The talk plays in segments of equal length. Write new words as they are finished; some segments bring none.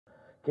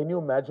Can you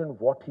imagine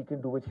what he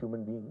can do with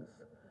human beings?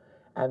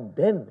 And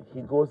then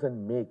he goes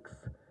and makes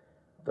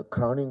the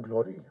crowning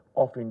glory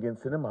of Indian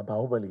cinema,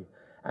 Bahubali.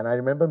 And I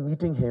remember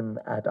meeting him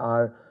at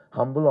our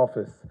humble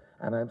office,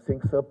 and I'm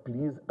saying, sir,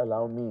 please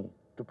allow me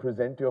to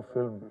present your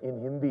film in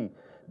Hindi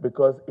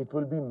because it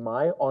will be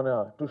my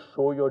honor to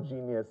show your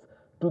genius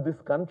to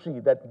this country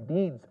that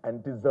needs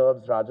and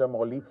deserves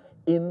Rajamouli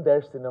in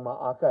their cinema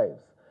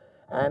archives.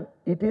 And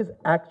it is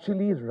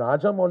actually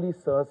Rajamouli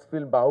sir's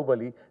film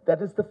Bahubali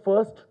that is the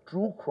first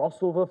true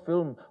crossover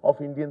film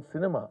of Indian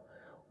cinema.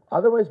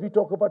 Otherwise, we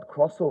talk about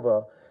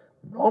crossover.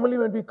 Normally,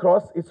 when we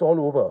cross, it's all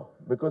over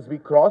because we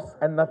cross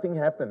and nothing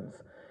happens.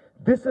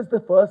 This is the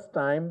first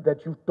time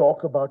that you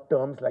talk about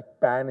terms like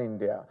pan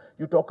India.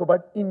 You talk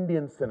about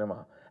Indian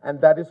cinema. And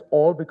that is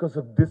all because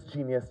of this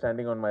genius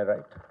standing on my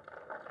right.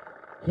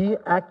 He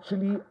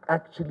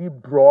actually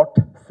brought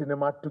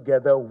cinema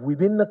together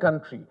within the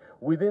country,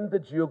 within the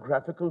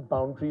geographical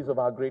boundaries of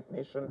our great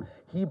nation.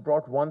 He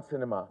brought one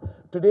cinema.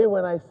 Today,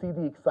 when I see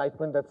the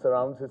excitement that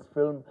surrounds his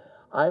film,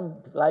 I'm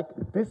like,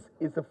 this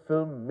is a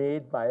film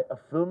made by a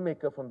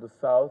filmmaker from the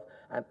South,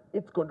 and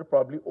it's going to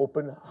probably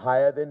open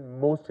higher than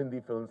most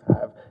Hindi films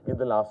have in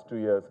the last 2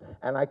 years.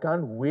 And I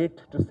can't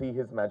wait to see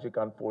his magic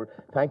unfold.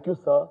 Thank you,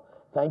 sir.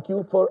 Thank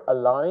you for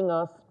allowing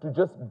us to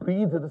just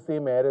breathe the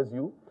same air as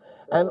you.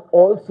 And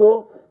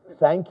also,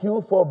 thank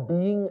you for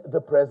being the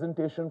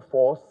presentation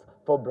force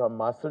for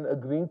Brahmastra and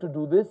agreeing to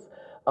do this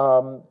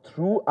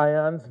through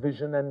Ayan's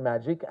vision and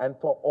magic, and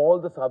for all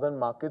the southern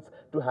markets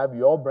to have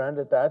your brand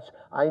attached.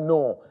 I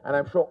know, and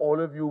I'm sure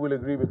all of you will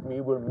agree with me,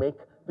 will make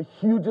the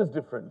hugest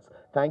difference.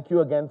 Thank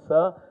you again,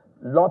 sir.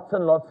 Lots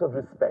and lots of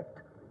respect.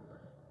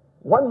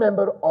 One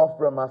member of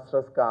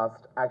Brahmastra's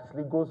cast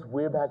actually goes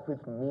way back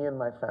with me and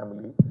my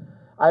family.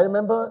 I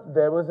remember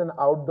there was an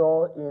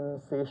outdoor in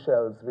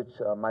Seychelles, which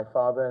my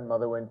father and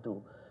mother went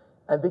to.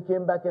 And they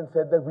came back and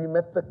said that we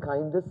met the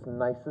kindest,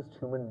 nicest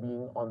human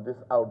being on this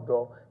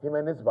outdoor. Him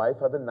and his wife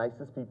are the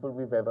nicest people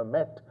we've ever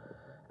met.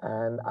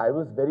 And I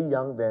was very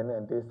young then,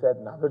 and they said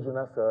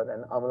Nagarjuna sir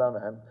and Amala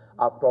ma'am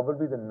are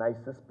probably the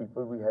nicest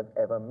people we have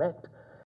ever met.